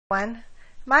Everyone,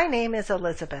 my name is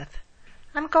Elizabeth.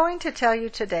 I'm going to tell you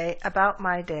today about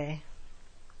my day.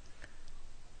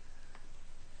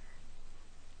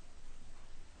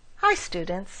 Hi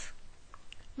students,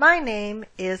 my name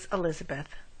is Elizabeth.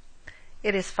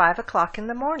 It is 5 o'clock in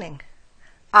the morning.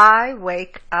 I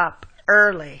wake up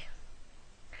early.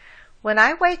 When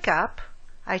I wake up,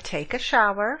 I take a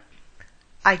shower,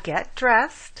 I get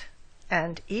dressed,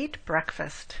 and eat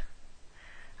breakfast.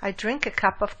 I drink a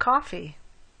cup of coffee.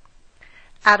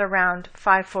 At around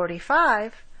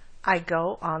 5:45, I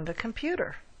go on the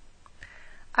computer.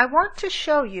 I want to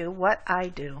show you what I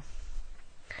do.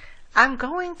 I'm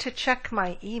going to check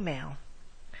my email.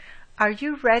 Are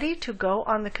you ready to go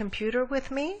on the computer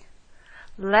with me?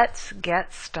 Let's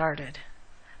get started.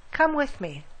 Come with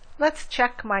me. Let's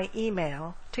check my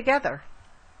email together.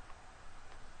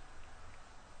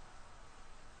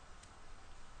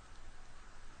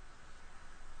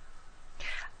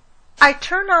 I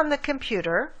turn on the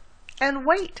computer and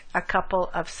wait a couple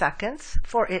of seconds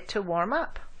for it to warm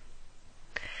up.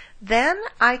 Then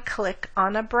I click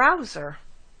on a browser.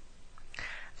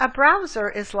 A browser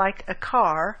is like a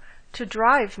car to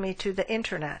drive me to the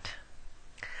internet.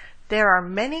 There are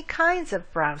many kinds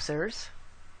of browsers,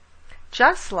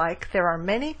 just like there are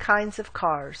many kinds of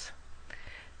cars.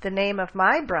 The name of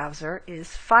my browser is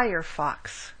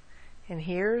Firefox, and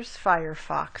here's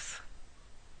Firefox.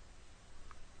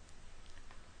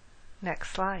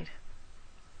 Next slide.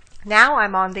 Now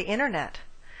I'm on the internet.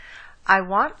 I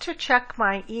want to check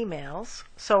my emails,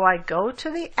 so I go to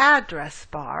the address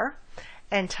bar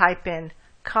and type in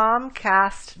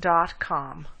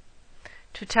Comcast.com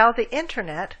to tell the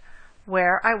internet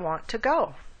where I want to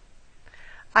go.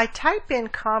 I type in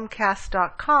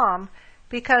Comcast.com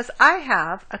because I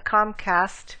have a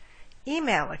Comcast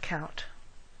email account.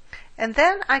 And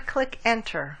then I click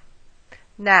Enter.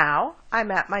 Now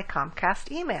I'm at my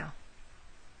Comcast email.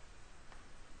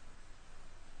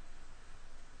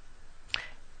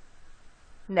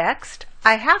 Next,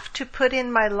 I have to put in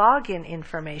my login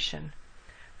information.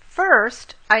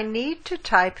 First, I need to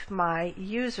type my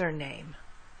username.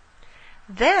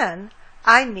 Then,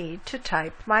 I need to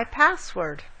type my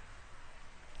password.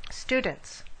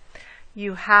 Students,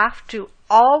 you have to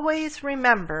always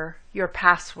remember your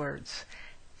passwords,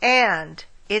 and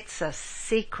it's a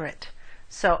secret,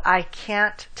 so I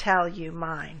can't tell you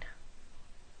mine.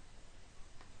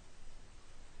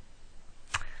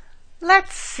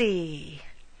 Let's see.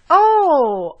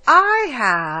 Oh, I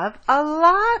have a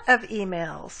lot of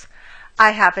emails.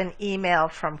 I have an email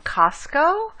from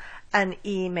Costco, an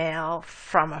email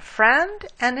from a friend,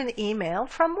 and an email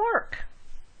from work.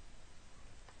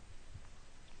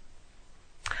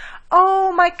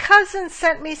 Oh, my cousin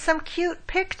sent me some cute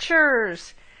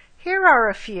pictures. Here are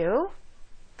a few.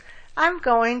 I'm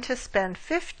going to spend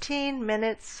 15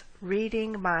 minutes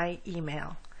reading my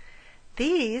email.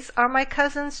 These are my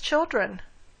cousin's children.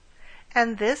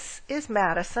 And this is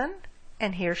Madison,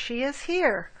 and here she is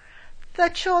here. The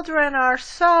children are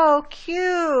so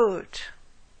cute.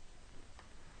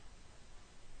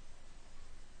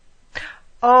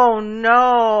 Oh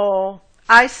no,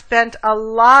 I spent a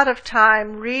lot of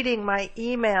time reading my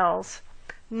emails.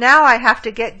 Now I have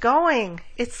to get going.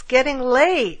 It's getting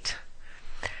late.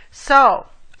 So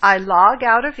I log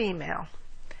out of email,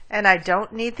 and I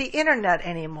don't need the internet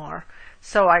anymore.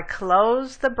 So I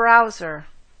close the browser.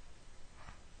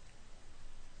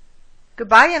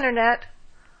 Goodbye, Internet.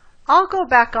 I'll go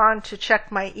back on to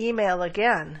check my email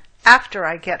again after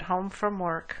I get home from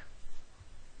work.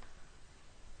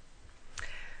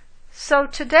 So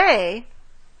today,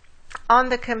 on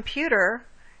the computer,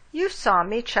 you saw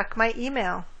me check my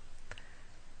email.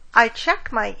 I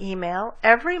check my email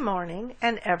every morning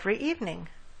and every evening.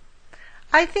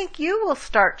 I think you will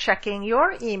start checking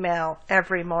your email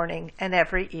every morning and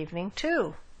every evening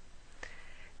too.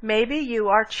 Maybe you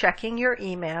are checking your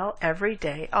email every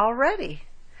day already.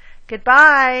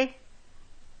 Goodbye.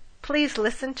 Please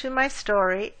listen to my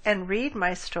story and read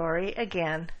my story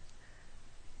again.